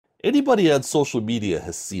Anybody on social media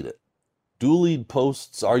has seen it. Dueling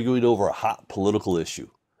posts arguing over a hot political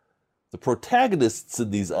issue. The protagonists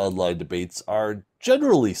in these online debates are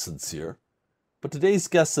generally sincere, but today's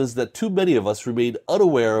guest says that too many of us remain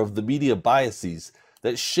unaware of the media biases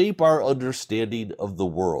that shape our understanding of the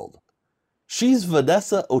world. She's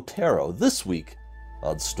Vanessa Otero this week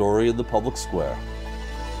on Story in the Public Square.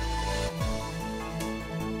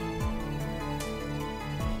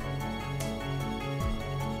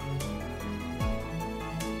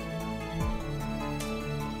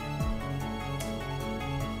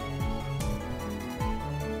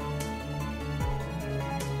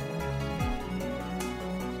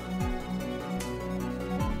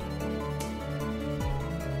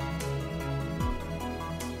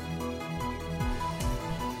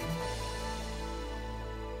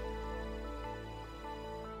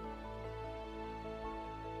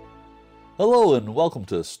 Hello and welcome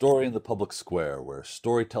to Story in the Public Square, where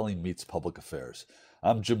storytelling meets public affairs.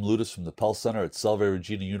 I'm Jim Ludis from the Pell Center at Salve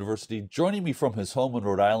Regina University. Joining me from his home in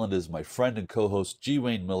Rhode Island is my friend and co-host G.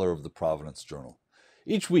 Wayne Miller of the Providence Journal.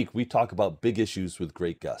 Each week we talk about big issues with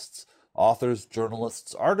great guests, authors,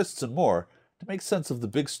 journalists, artists, and more to make sense of the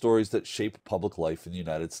big stories that shape public life in the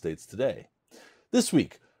United States today. This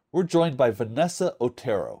week, we're joined by Vanessa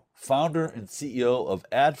Otero, founder and CEO of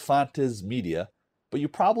Ad Fontes Media, but you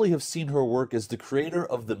probably have seen her work as the creator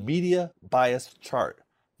of the Media Bias Chart.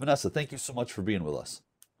 Vanessa, thank you so much for being with us.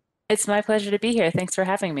 It's my pleasure to be here. Thanks for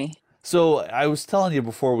having me. So I was telling you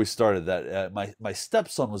before we started that my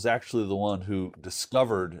stepson was actually the one who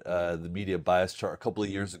discovered the Media Bias Chart a couple of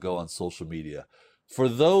years ago on social media. For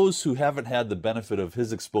those who haven't had the benefit of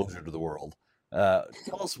his exposure to the world,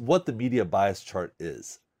 tell us what the Media Bias Chart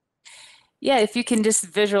is. Yeah, if you can just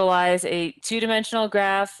visualize a two-dimensional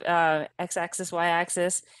graph, x-axis,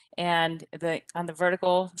 y-axis, and on the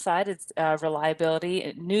vertical side, it's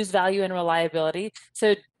reliability, news value and reliability.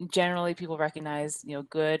 So generally people recognize,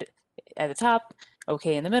 good at the top,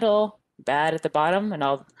 okay in the middle, bad at the bottom, and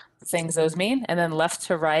all the things those mean. And then left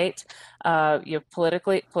to right,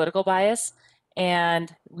 political bias.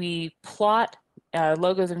 And we plot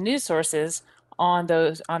logos of news sources on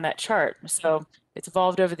that chart. So it's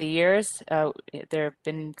evolved over the years. There have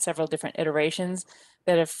been several different iterations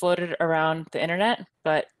that have floated around the internet,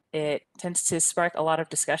 but it tends to spark a lot of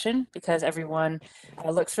discussion because everyone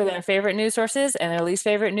looks for their favorite news sources and their least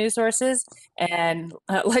favorite news sources and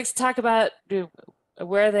likes to talk about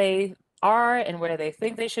where they are and where they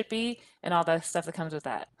think they should be and all the stuff that comes with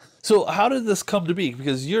that. So how did this come to be?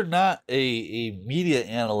 Because you're not a media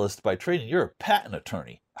analyst by training, you're a patent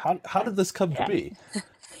attorney. How did this come to be?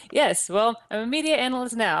 Yes, well, I'm a media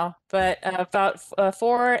analyst now, but about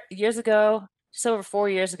 4 years ago, just over 4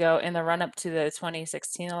 years ago, in the run-up to the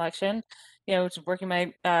 2016 election, working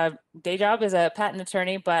my day job as a patent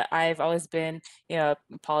attorney, but I've always been,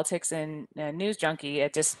 politics and news junkie. I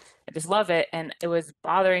just love it, and it was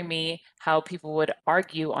bothering me how people would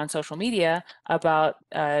argue on social media about,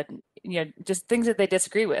 just things that they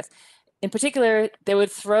disagree with. In particular, they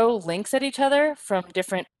would throw links at each other from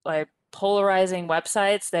different like polarizing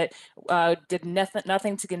websites that did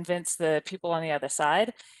nothing to convince the people on the other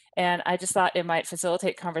side. And I just thought it might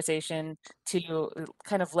facilitate conversation to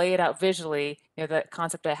kind of lay it out visually, that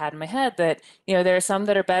concept I had in my head that, there are some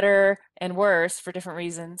that are better and worse for different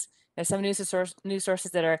reasons. There's some news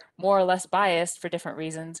sources that are more or less biased for different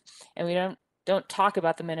reasons, and we don't talk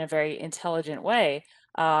about them in a very intelligent way.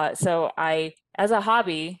 So as a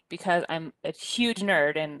hobby, because I'm a huge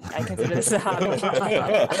nerd and I consider this a hobby.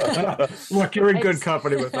 Look, you're in I good just,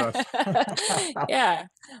 company with us. yeah,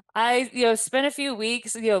 I spent a few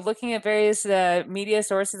weeks looking at various media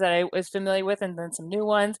sources that I was familiar with, and then some new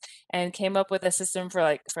ones, and came up with a system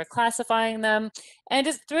for classifying them, and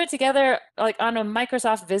just threw it together like on a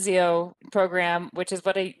Microsoft Visio program, which is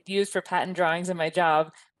what I use for patent drawings in my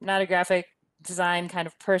job. I'm not a graphic design kind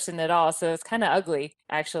of person at all, so it's kind of ugly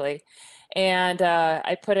actually. And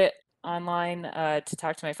I put it online to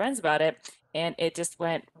talk to my friends about it, and it just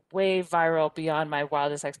went way viral beyond my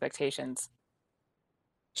wildest expectations.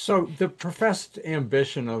 So the professed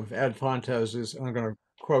ambition of Ad Fontes is, I'm going to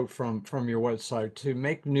quote from your website, to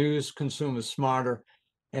make news consumers smarter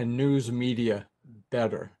and news media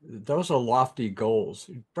better. Those are lofty goals.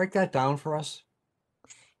 Break that down for us.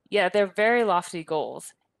 Yeah, they're very lofty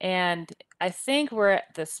goals. And I think we're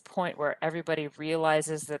at this point where everybody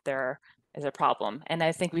realizes that there is a problem. And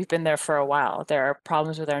I think we've been there for a while. There are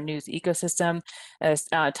problems with our news ecosystem. There's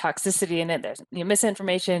toxicity in it. There's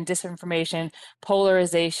misinformation, disinformation,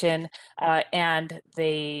 polarization, and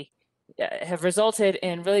have resulted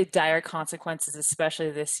in really dire consequences,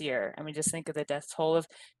 especially this year. I mean, just think of the death toll of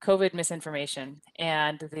COVID misinformation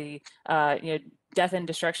and the death and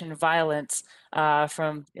destruction and violence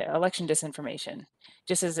from election disinformation.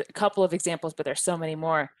 Just as a couple of examples, but there's so many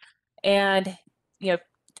more. And you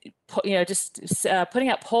know, just putting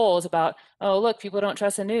out polls about, oh look, people don't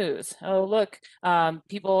trust the news. Oh look,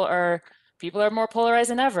 people are more polarized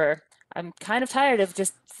than ever. I'm kind of tired of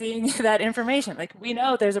just seeing that information. Like, we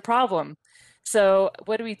know there's a problem. So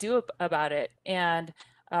what do we do about it? And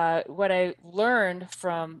what I learned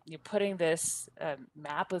from putting this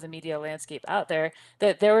map of the media landscape out there,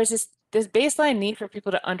 that there was this baseline need for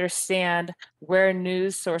people to understand where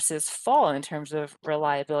news sources fall in terms of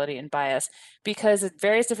reliability and bias, because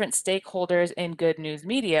various different stakeholders in good news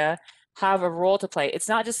media have a role to play. It's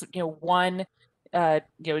not just one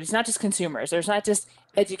it's not just consumers. There's not just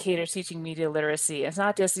educators teaching media literacy. It's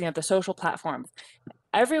not just the social platforms.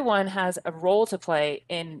 Everyone has a role to play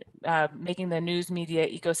in making the news media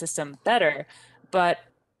ecosystem better. But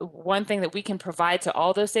one thing that we can provide to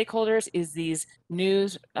all those stakeholders is these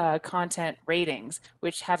news content ratings,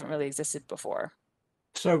 which haven't really existed before.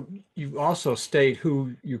 So you also state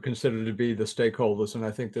who you consider to be the stakeholders, and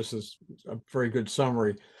I think this is a very good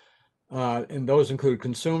summary. And those include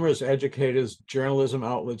consumers, educators, journalism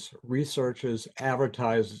outlets, researchers,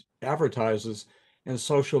 advertisers, and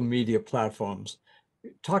social media platforms.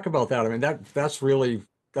 Talk about that. I mean,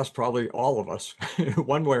 that's probably all of us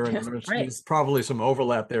one way or another. Right. There's probably some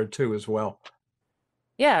overlap there too as well.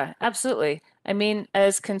 Yeah, absolutely. I mean,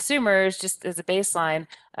 as consumers, just as a baseline,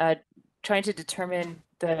 trying to determine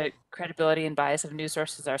the credibility and bias of news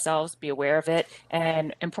sources ourselves, be aware of it,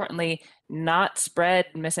 and importantly, not spread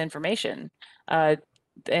misinformation.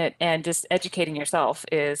 And just educating yourself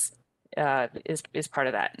is part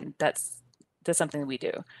of that. And that's something that we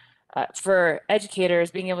do. For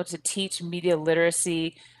educators, being able to teach media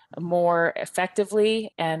literacy more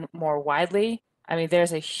effectively and more widely. I mean,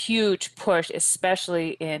 there's a huge push,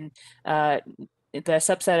 especially in the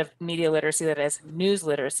subset of media literacy that is news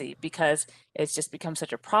literacy, because it's just become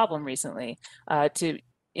such a problem recently, to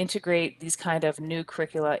integrate these kind of new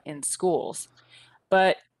curricula in schools.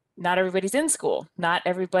 But not everybody's in school. Not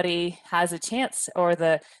everybody has a chance or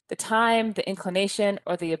the time, the inclination,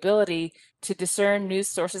 or the ability to discern news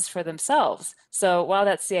sources for themselves. So while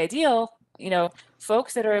that's the ideal,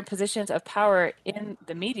 folks that are in positions of power in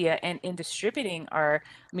the media and in distributing our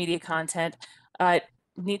media content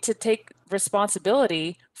need to take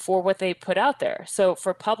responsibility for what they put out there. So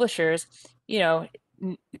for publishers, the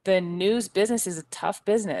news business is a tough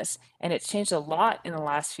business, and it's changed a lot in the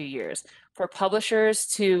last few years. For publishers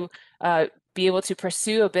to be able to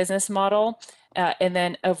pursue a business model and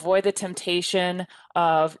then avoid the temptation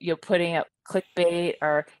of putting out clickbait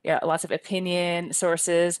or lots of opinion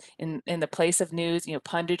sources in the place of news,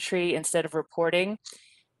 punditry instead of reporting,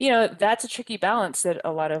 that's a tricky balance that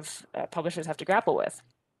a lot of publishers have to grapple with.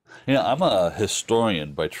 I'm a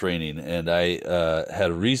historian by training, and I had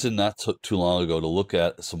a reason not too long ago to look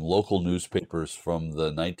at some local newspapers from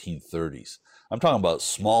the 1930s. I'm talking about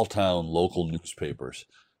small town local newspapers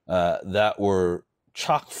that were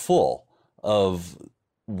chock full of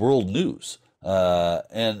world news.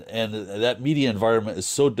 And that media environment is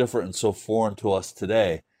so different and so foreign to us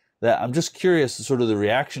today that I'm just curious sort of the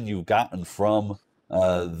reaction you've gotten from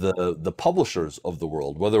the publishers of the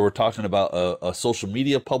world, whether we're talking about a social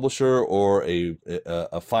media publisher or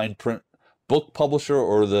a fine print book publisher,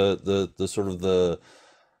 or the sort of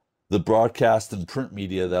the broadcast and print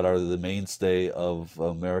media that are the mainstay of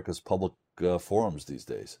America's public forums these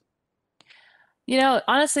days.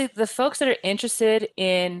 Honestly, the folks that are interested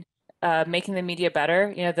in making the media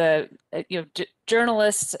better,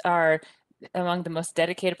 journalists are among the most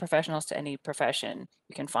dedicated professionals to any profession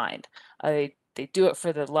you can find. They do it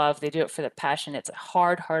for the love, they do it for the passion. It's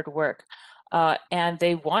hard work. And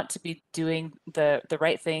they want to be doing the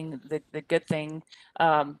right thing, the good thing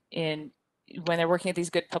when they're working at these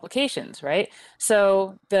good publications, right?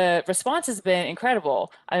 So the response has been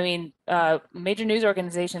incredible. I mean, major news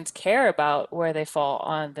organizations care about where they fall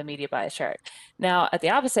on the media bias chart. Now, at the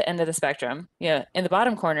opposite end of the spectrum, in the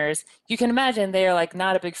bottom corners, you can imagine they are like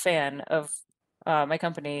not a big fan of my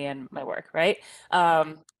company and my work, right?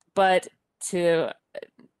 But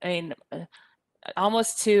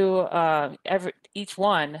almost to each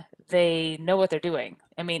one, they know what they're doing.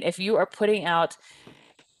 I mean, if you are putting out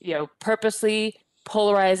purposely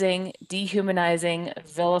polarizing, dehumanizing,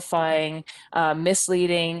 vilifying,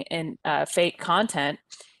 misleading, and fake content,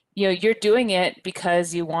 you're doing it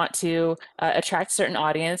because you want to attract a certain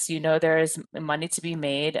audience. There is money to be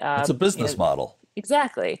made. It's a business model.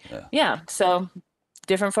 Exactly. Yeah. So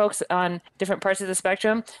different folks on different parts of the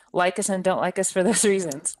spectrum like us and don't like us for those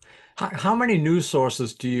reasons. How many news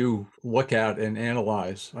sources do you look at and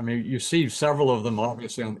analyze? I mean, you see several of them,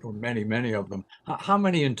 obviously, or many of them. How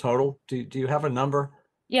many in total? Do you have a number?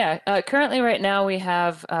 Yeah, currently right now we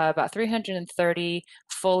have about 330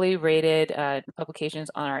 fully rated publications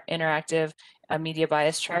on our interactive media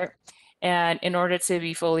bias chart. And in order to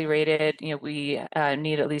be fully rated, we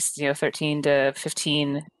need at least 13 to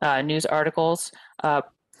 15 news articles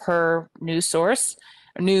per news source,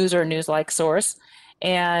 news or news-like source.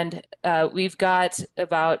 And we've got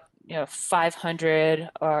about 500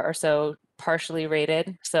 or so partially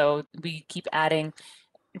rated. So we keep adding.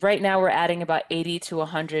 Right now, we're adding about 80 to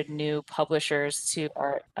 100 new publishers to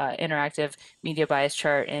our interactive media bias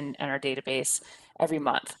chart in our database every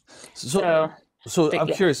month. So I'm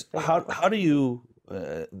yeah. curious, how do you?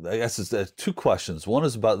 I guess it's two questions. One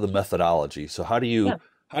is about the methodology. So how do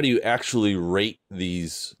you actually rate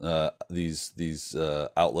these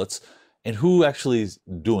outlets, and who actually is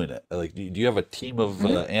doing it? Like, do you have a team of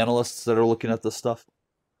analysts that are looking at this stuff?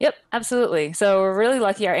 Yep, absolutely. So we're really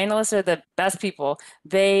lucky. Our analysts are the best people.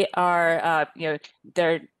 They are,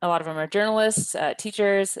 they're a lot of them are journalists,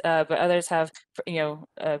 teachers, but others have,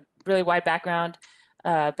 a really wide backgrounds,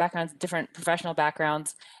 different professional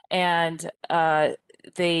backgrounds, and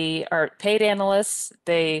they are paid analysts.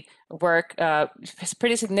 They work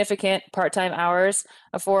pretty significant part-time hours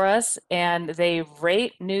for us, and they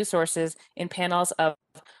rate news sources in panels of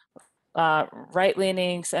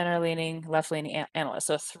right-leaning, center-leaning, left-leaning analysts.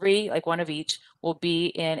 So three, like one of each, will be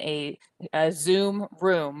in a Zoom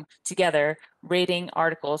room together rating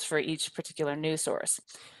articles for each particular news source.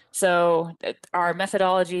 So our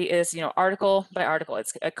methodology is, article by article.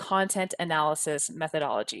 It's a content analysis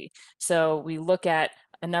methodology. So we look at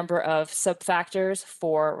a number of sub-factors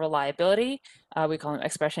for reliability. We call them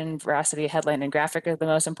expression, veracity, headline, and graphic are the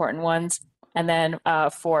most important ones. And then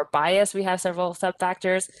for bias, we have several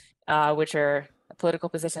sub-factors, which are political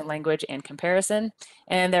position, language, and comparison.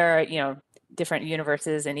 And there are, different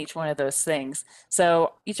universes in each one of those things.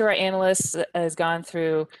 So each of our analysts has gone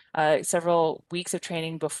through several weeks of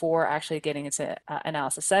training before actually getting into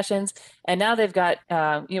analysis sessions. And now they've got,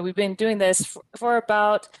 we've been doing this for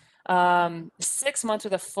about 6 months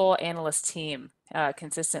with a full analyst team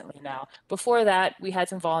consistently now. Before that, we had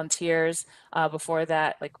some volunteers. Before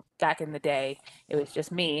that, like back in the day, it was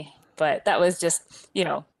just me. But that was just,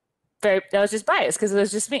 that was just biased because it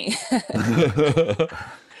was just me.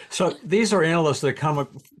 So these are analysts that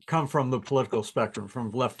come from the political spectrum,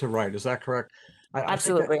 from left to right. Is that correct?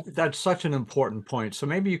 Absolutely. I think that's such an important point. So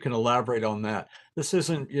maybe you can elaborate on that. This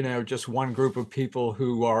isn't, just one group of people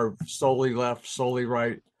who are solely left, solely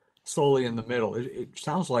right, solely in the middle. It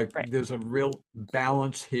sounds like there's a real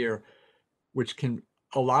balance here, which can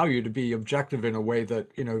allow you to be objective in a way that,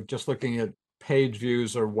 just looking at page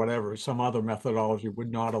views or whatever, some other methodology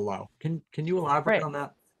would not allow. Can you elaborate on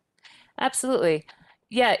that? Absolutely.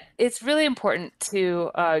 Yeah, it's really important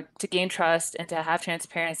to gain trust and to have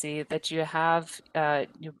transparency that you have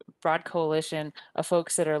broad coalition of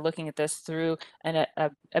folks that are looking at this through an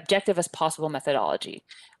objective as possible methodology.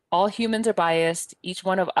 All humans are biased. Each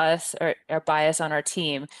one of us are biased on our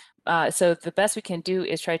team. So the best we can do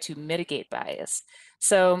is try to mitigate bias.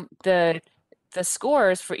 So the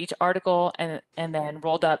scores for each article and then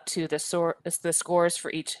rolled up to the scores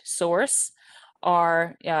for each source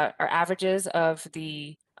are averages of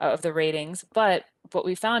the ratings. But what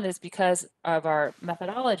we found is because of our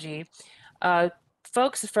methodology,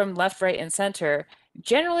 folks from left, right, and center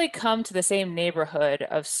generally come to the same neighborhood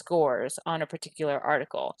of scores on a particular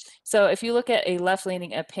article. So if you look at a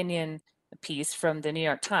left-leaning opinion piece from the New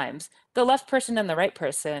York Times, the left person and the right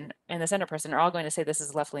person and the center person are all going to say this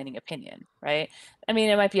is left-leaning opinion, right? I mean,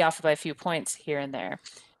 it might be off by a few points here and there,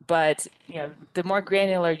 but the more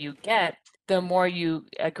granular you get, the more you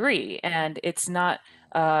agree. And it's not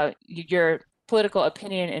your political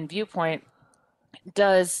opinion and viewpoint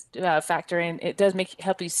does factor in, it does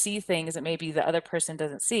help you see things that maybe the other person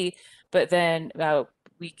doesn't see, but then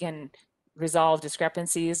we can resolve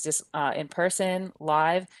discrepancies just in person,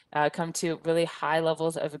 live, come to really high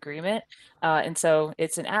levels of agreement. And so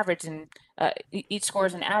it's an average, and each score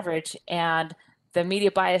is an average, and the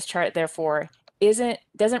media bias chart, therefore,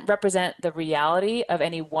 doesn't represent the reality of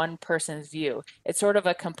any one person's view. It's sort of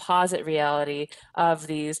a composite reality of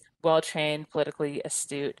these well-trained, politically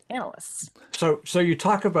astute analysts. So you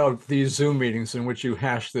talk about these Zoom meetings in which you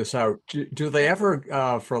hash this out. Do they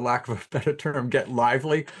ever, for lack of a better term, get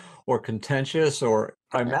lively or contentious? Or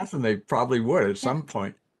I imagine they probably would at some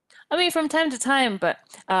point. I mean, from time to time, but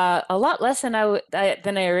a lot less than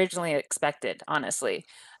I originally expected, honestly.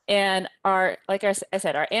 And like I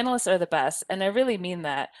said, our analysts are the best, and I really mean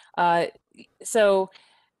that. So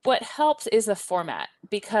what helps is the format,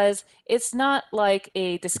 because it's not like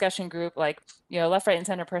a discussion group, like, left, right, and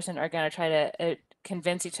center person are going to try to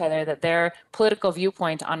convince each other that their political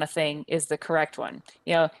viewpoint on a thing is the correct one.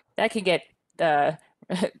 That can get uh,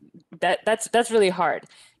 that's really hard.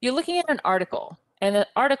 You're looking at an article, and the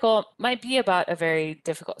article might be about a very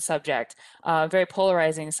difficult subject, very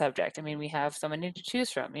polarizing subject. I mean, we have so many to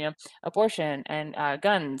choose from, abortion and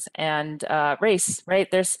guns and race,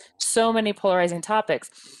 right? There's so many polarizing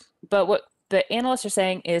topics. But what the analysts are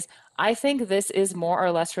saying is, I think this is more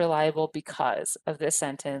or less reliable because of this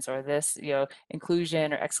sentence, or this,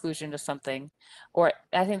 inclusion or exclusion of something. Or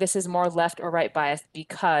I think this is more left or right biased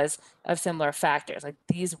because of similar factors, like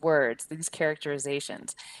these words, these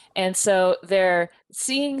characterizations. And so they're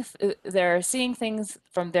seeing things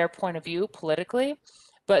from their point of view politically,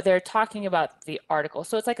 but they're talking about the article.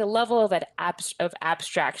 So it's like a level of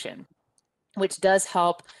abstraction, which does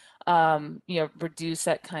help reduce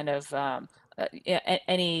that kind of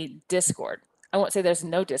any discord. I won't say there's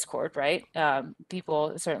no discord, right?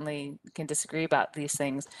 People certainly can disagree about these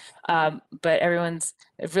things, but everyone's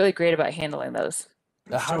really great about handling those.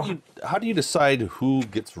 Now, how do you decide who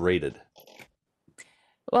gets rated?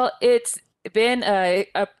 Well, it's been a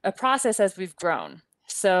process as we've grown.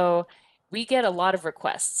 So we get a lot of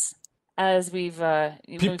requests as we've when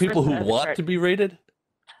we first People who want started. to be rated?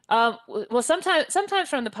 Well, sometimes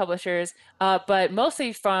from the publishers, but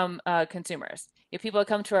mostly from consumers. People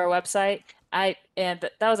come to our website. That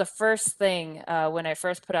was the first thing when I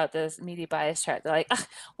first put out this media bias chart. They're like,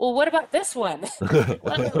 well, what about this one?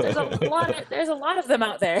 Well, there's a lot of them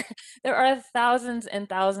out there. There are thousands and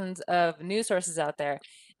thousands of news sources out there,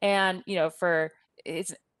 and we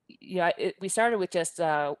started with just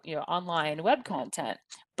online web content,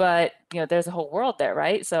 but there's a whole world there,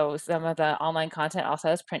 right? So some of the online content also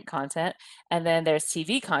has print content, and then there's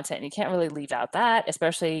TV content, and you can't really leave out that,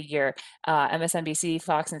 especially your MSNBC,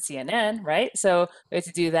 Fox, and CNN, right? So we have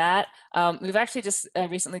to do that. We've actually just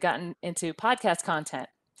recently gotten into podcast content.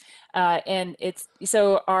 And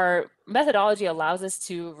so our methodology allows us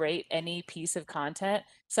to rate any piece of content.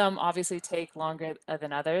 Some obviously take longer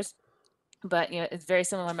than others, but it's very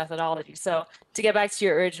similar methodology. So to get back to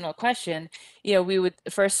your original question, we would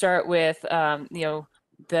first start with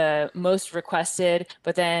the most requested,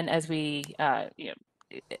 but then as we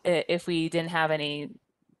if we didn't have any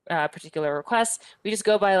particular requests, we just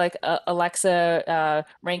go by like Alexa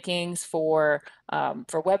rankings for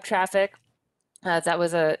web traffic. That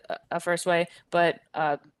was a first way, but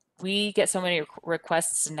we get so many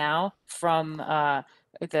requests now from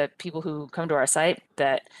the people who come to our site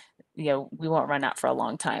that we won't run out for a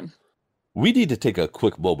long time. We need to take a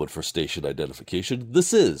quick moment for station identification.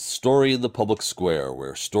 This is Story in the Public Square,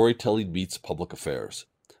 where storytelling meets public affairs.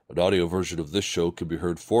 An audio version of this show can be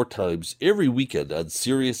heard 4 times every weekend on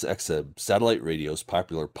Sirius XM satellite radio's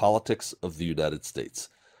popular Politics of the United States.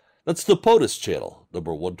 That's the POTUS channel,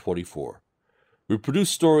 number 124. We produce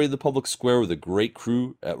Story in the Public Square with a great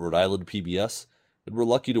crew at Rhode Island PBS, and we're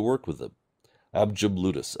lucky to work with them. I'm Jim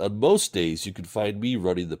Ludas. On most days, you can find me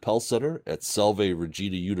running the Pell Center at Salve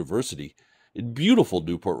Regina University in beautiful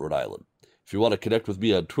Newport, Rhode Island. If you want to connect with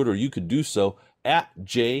me on Twitter, you can do so at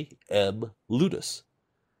JMLudas.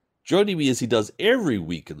 Joining me as he does every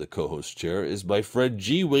week in the co-host chair is my friend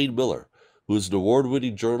G. Wayne Miller, who is an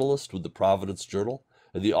award-winning journalist with the Providence Journal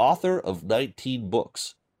and the author of 19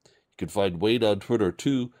 books. You can find Wayne on Twitter,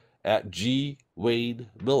 too, at G. Wayne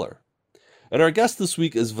Miller. And our guest this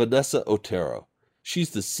week is Vanessa Otero. She's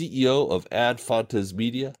the CEO of Ad Fontes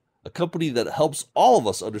Media, a company that helps all of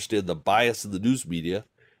us understand the bias in the news media,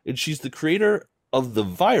 and she's the creator of the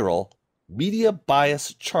viral Media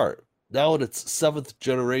Bias Chart, now in its 7th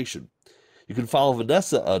generation. You can follow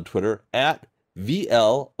Vanessa on Twitter at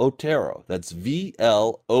VL Otero. That's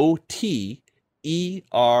VLOTERO.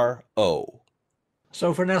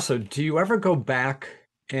 So Vanessa, do you ever go back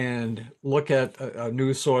and look at a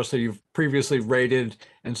news source that you've previously rated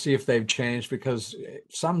and see if they've changed? Because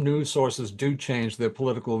some news sources do change their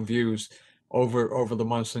political views over the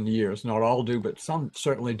months and years. Not all do, but some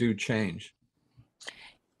certainly do change.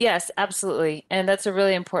 Yes, absolutely. And that's a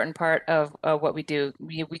really important part of what we do.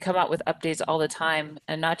 We come out with updates all the time,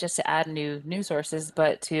 and not just to add new news sources,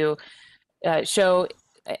 but to show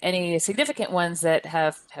any significant ones that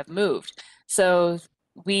have moved. So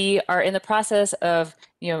we are in the process of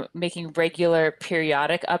making regular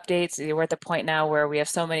periodic updates. We're at the point now where we have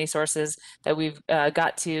so many sources that we've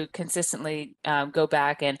got to consistently go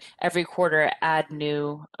back and every quarter add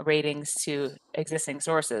new ratings to existing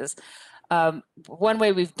sources. one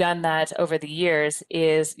way we've done that over the years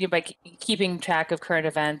is by keeping track of current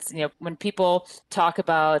events. When people talk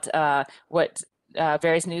about what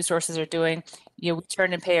various news sources are doing, we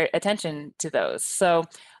turn and pay attention to those. So,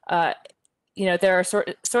 there are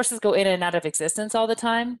sources go in and out of existence all the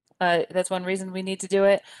time. That's one reason we need to do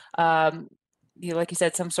it. Like you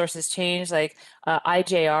said, some sources change. Like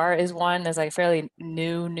IJR is one. There's like a fairly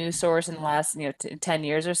new news source in the last 10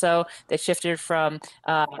 years or so that shifted from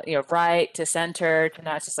right to center to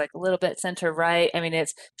not just like a little bit center right. I mean,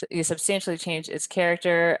 it's substantially changed its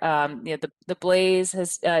character. The Blaze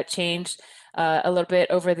has changed a little bit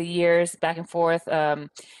over the years, back and forth.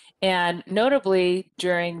 And notably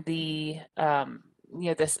during the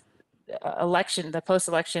this election, the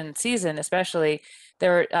post-election season, especially,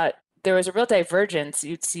 there was a real divergence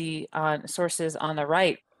you'd see on sources on the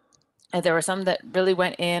right. And there were some that really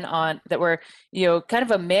went in on that were, kind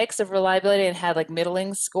of a mix of reliability and had like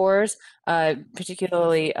middling scores,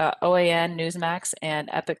 particularly OAN, Newsmax, and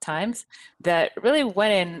Epoch Times, that really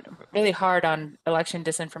went in really hard on election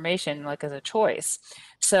disinformation, like as a choice.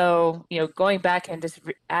 So, going back and just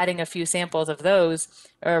adding a few samples of those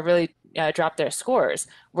really dropped their scores.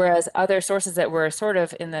 Whereas other sources that were sort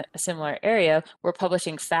of in the similar area were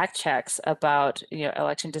publishing fact checks about,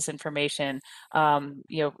 election disinformation.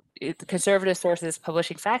 Conservative sources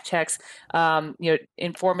publishing fact checks,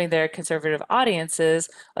 informing their conservative audiences,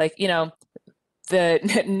 like,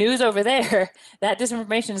 the news over there, that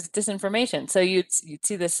disinformation is disinformation. So you'd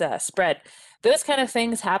see this spread. Those kind of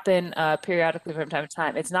things happen periodically from time to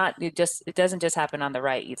time. It doesn't just happen on the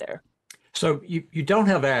right either. So you don't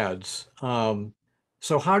have ads.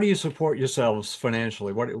 So how do you support yourselves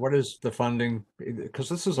financially? What is the funding? Because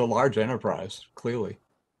this is a large enterprise, clearly.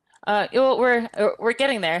 Well, we're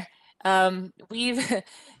getting there.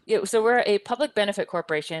 So we're a public benefit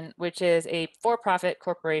corporation, which is a for-profit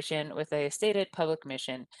corporation with a stated public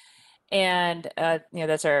mission, and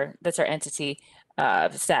that's our entity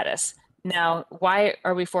status. Now, why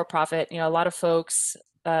are we for profit? A lot of folks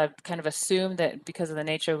kind of assume that because of the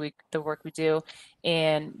nature of the work we do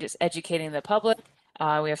in just educating the public,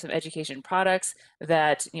 we have some education products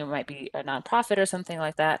that might be a nonprofit or something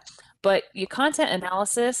like that. But your content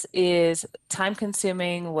analysis is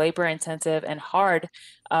time-consuming, labor-intensive, and hard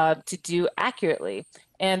to do accurately.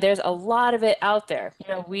 And there's a lot of it out there.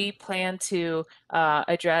 We plan to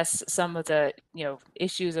address some of the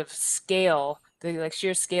issues of scale, the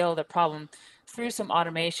sheer scale of the problem, through some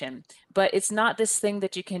automation. But it's not this thing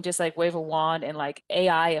that you can just like wave a wand and like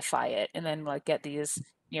AI-ify it and then like get these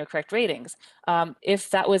correct ratings. If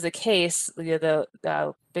that was the case, the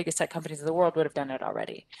biggest tech companies in the world would have done it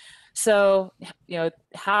already. So,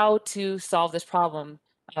 how to solve this problem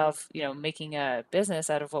of making a business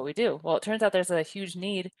out of what we do? Well, it turns out there's a huge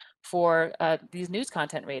need for these news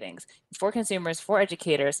content ratings for consumers, for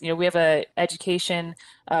educators. We have a education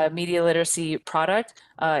media literacy product.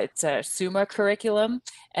 It's a SUMA curriculum,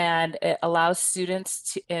 and it allows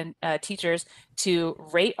students and teachers to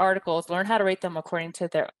rate articles, learn how to rate them according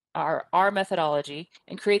to our methodology,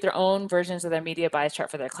 and create their own versions of their media bias chart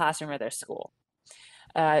for their classroom or their school.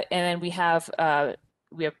 And then we have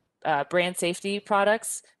brand safety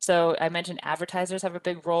products. So I mentioned advertisers have a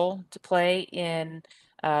big role to play in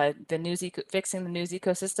fixing the news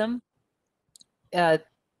ecosystem.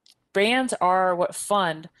 Brands are what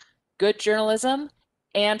fund good journalism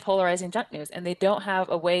and polarizing junk news, and they don't have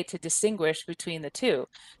a way to distinguish between the two.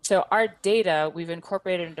 So our data we've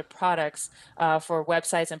incorporated into products for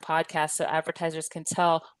websites and podcasts, so advertisers can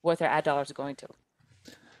tell what their ad dollars are going to.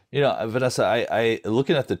 Vanessa, I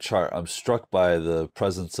looking at the chart, I'm struck by the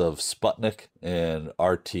presence of Sputnik and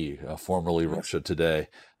RT, formerly Russia Today,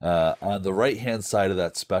 on the right-hand side of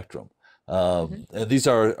that spectrum. And these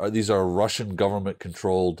are Russian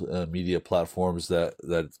government-controlled media platforms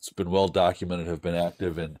that's been well documented, have been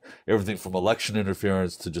active in everything from election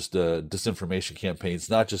interference to just disinformation campaigns,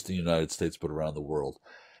 not just in the United States but around the world.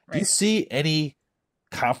 Right. Do you see any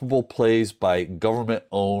comparable plays by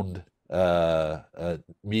government-owned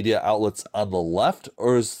media outlets on the left,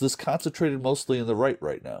 or is this concentrated mostly in the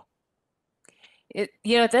right now?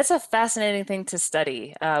 That's a fascinating thing to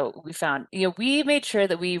study. We found, we made sure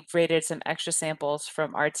that we rated some extra samples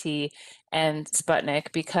from RT and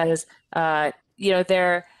Sputnik because,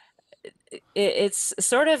 it's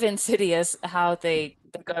sort of insidious how they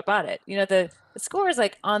go about it. The score is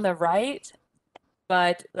like on the right,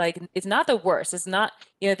 but like it's not the worst. It's not,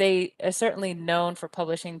 they are certainly known for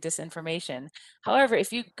publishing disinformation. However,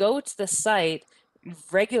 if you go to the site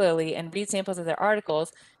regularly and read samples of their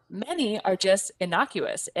articles, many are just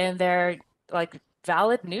innocuous and they're like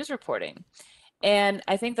valid news reporting. And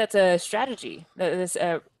I think that's a strategy. That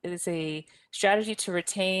is a strategy to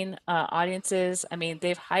retain audiences. I mean,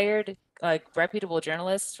 they've hired reputable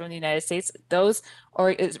journalists from the United States.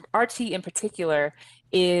 RT in particular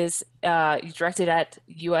is directed at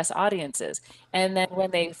U.S. audiences. And then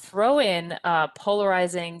when they throw in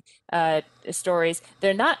polarizing stories,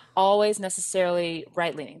 they're not always necessarily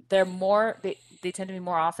right-leaning. They tend to be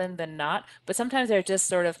more often than not, but sometimes they're just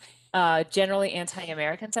sort of generally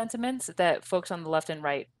anti-American sentiments that folks on the left and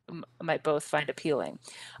right might both find appealing.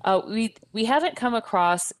 We haven't come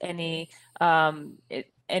across any foreign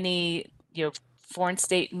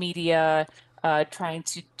state media trying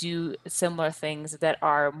to do similar things that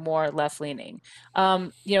are more left-leaning.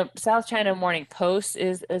 South China Morning Post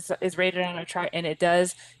is rated on our chart, and it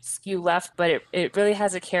does skew left, but it really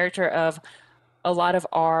has a character of a lot of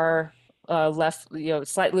our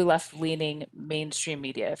slightly left-leaning mainstream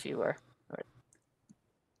media, if you were.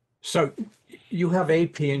 So you have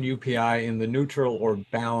AP and UPI in the neutral or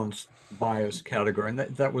balanced bias category, and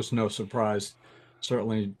that was no surprise,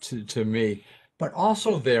 certainly to me. But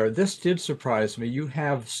also this did surprise me. You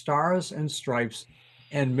have Stars and Stripes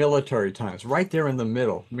and Military Times right there in the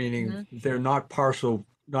middle, meaning they're not partial,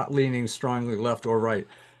 not leaning strongly left or right.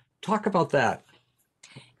 Talk about that.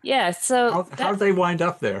 Yeah, so how did they wind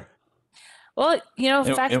up there? Well,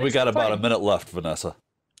 and we got about a minute left, Vanessa.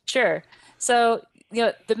 Sure. So,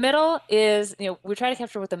 the middle is, we try to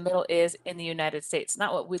capture what the middle is in the United States,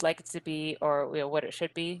 not what we'd like it to be or what it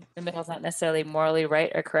should be. The middle is not necessarily morally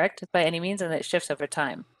right or correct by any means, and it shifts over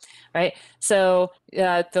time, right? So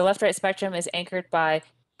the left-right spectrum is anchored by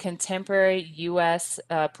contemporary U.S.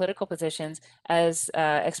 Political positions as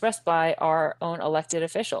expressed by our own elected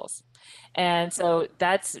officials. And so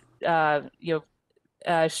that's,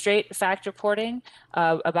 straight fact reporting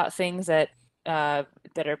about things that are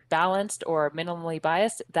balanced or minimally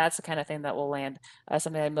biased. That's the kind of thing that will land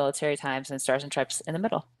something like Military Times and Stars and Stripes in the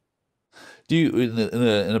middle. Do you,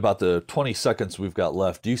 in about the 20 seconds we've got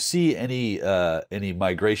left, do you see any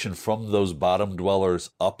migration from those bottom dwellers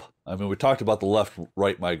up? I mean, we talked about the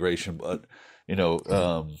left-right migration, but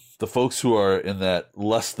the folks who are in that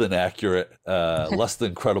less than accurate, less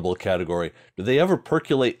than credible category, do they ever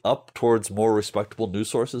percolate up towards more respectable news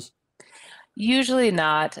sources? Usually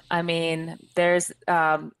not. I mean, there's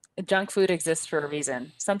junk food exists for a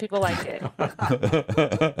reason. Some people like it.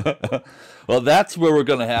 Well, that's where we're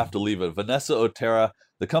going to have to leave it. Vanessa Otero,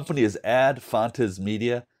 the company is Ad Fontes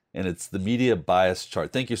Media, and it's the Media Bias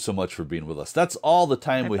Chart. Thank you so much for being with us. That's all the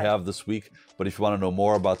time we have this week. But if you want to know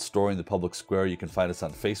more about Story in the Public Square, you can find us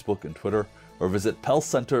on Facebook and Twitter, or visit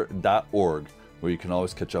pellcenter.org, where you can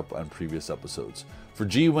always catch up on previous episodes. For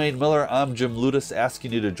G. Wayne Miller, I'm Jim Ludes,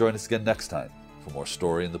 asking you to join us again next time for more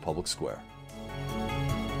Story in the Public Square.